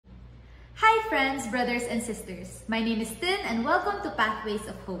Hi friends, brothers and sisters. My name is Tin and welcome to Pathways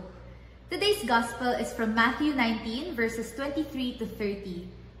of Hope. Today's gospel is from Matthew 19 verses 23 to 30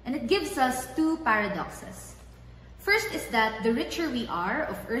 and it gives us two paradoxes. First is that the richer we are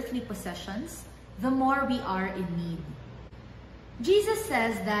of earthly possessions, the more we are in need. Jesus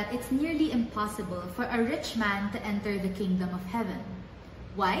says that it's nearly impossible for a rich man to enter the kingdom of heaven.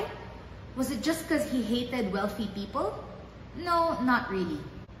 Why? Was it just because he hated wealthy people? No, not really.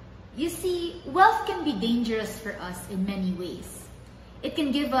 You see, wealth can be dangerous for us in many ways. It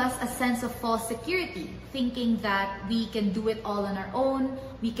can give us a sense of false security, thinking that we can do it all on our own,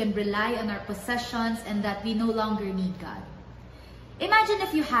 we can rely on our possessions, and that we no longer need God. Imagine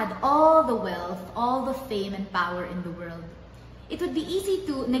if you had all the wealth, all the fame and power in the world. It would be easy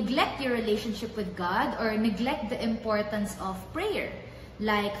to neglect your relationship with God or neglect the importance of prayer,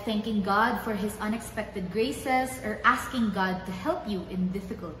 like thanking God for His unexpected graces or asking God to help you in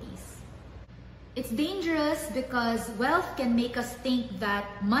difficulties. It's dangerous because wealth can make us think that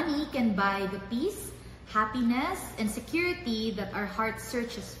money can buy the peace, happiness, and security that our heart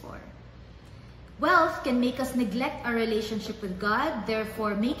searches for. Wealth can make us neglect our relationship with God,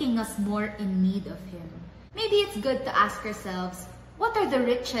 therefore making us more in need of Him. Maybe it's good to ask ourselves, what are the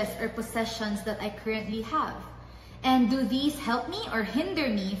riches or possessions that I currently have? And do these help me or hinder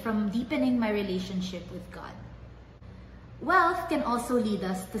me from deepening my relationship with God? Wealth can also lead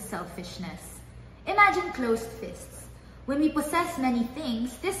us to selfishness. Imagine closed fists. When we possess many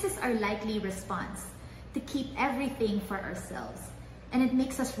things, this is our likely response, to keep everything for ourselves. And it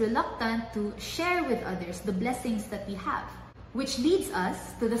makes us reluctant to share with others the blessings that we have, which leads us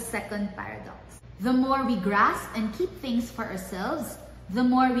to the second paradox. The more we grasp and keep things for ourselves, the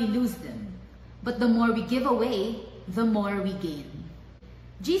more we lose them. But the more we give away, the more we gain.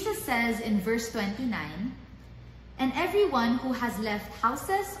 Jesus says in verse 29, "And everyone who has left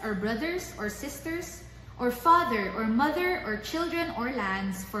houses or brothers or sisters or father or mother or children or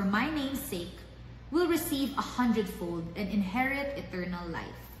lands for my name's sake will receive 100-fold and inherit eternal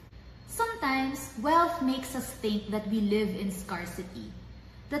life." Sometimes wealth makes us think that we live in scarcity,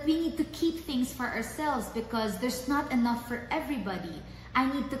 that we need to keep things for ourselves because there's not enough for everybody. I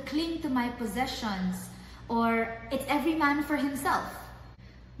need to cling to my possessions, or it's every man for himself.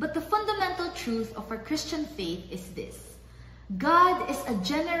 But the fundamental truth of our Christian faith is this: God is a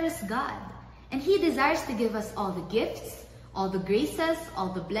generous God, and He desires to give us all the gifts, all the graces, all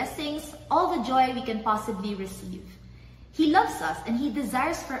the blessings, all the joy we can possibly receive. He loves us and He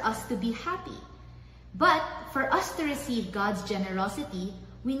desires for us to be happy. But for us to receive God's generosity,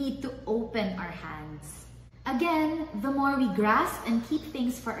 we need to open our hands. Again, the more we grasp and keep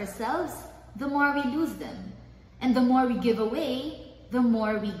things for ourselves, the more we lose them. And the more we give away, the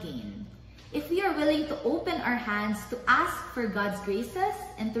more we gain. If we are willing to open our hands to ask for God's graces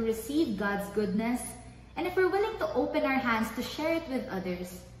and to receive God's goodness, and if we're willing to open our hands to share it with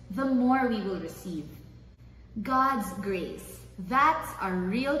others, the more we will receive. God's grace, that's our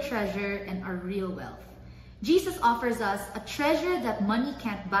real treasure and our real wealth. Jesus offers us a treasure that money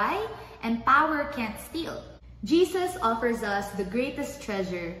can't buy and power can't steal. Jesus offers us the greatest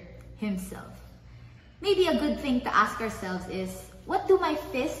treasure, Himself. Maybe a good thing to ask ourselves is, what do my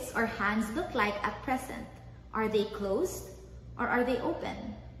fists or hands look like at present? Are they closed or are they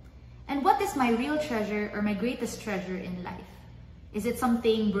open? And what is my real treasure or my greatest treasure in life? Is it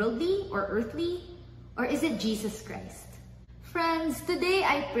something worldly or earthly? Or is it Jesus Christ? Friends, today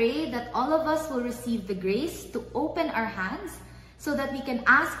I pray that all of us will receive the grace to open our hands so that we can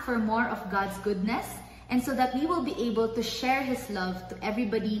ask for more of God's goodness and so that we will be able to share His love to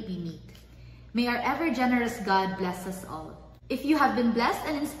everybody we meet. May our ever-generous God bless us all. If you have been blessed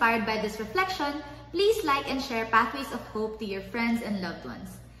and inspired by this reflection, please like and share Pathways of Hope to your friends and loved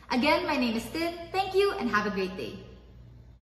ones. Again, my name is Tin. Thank you and have a great day.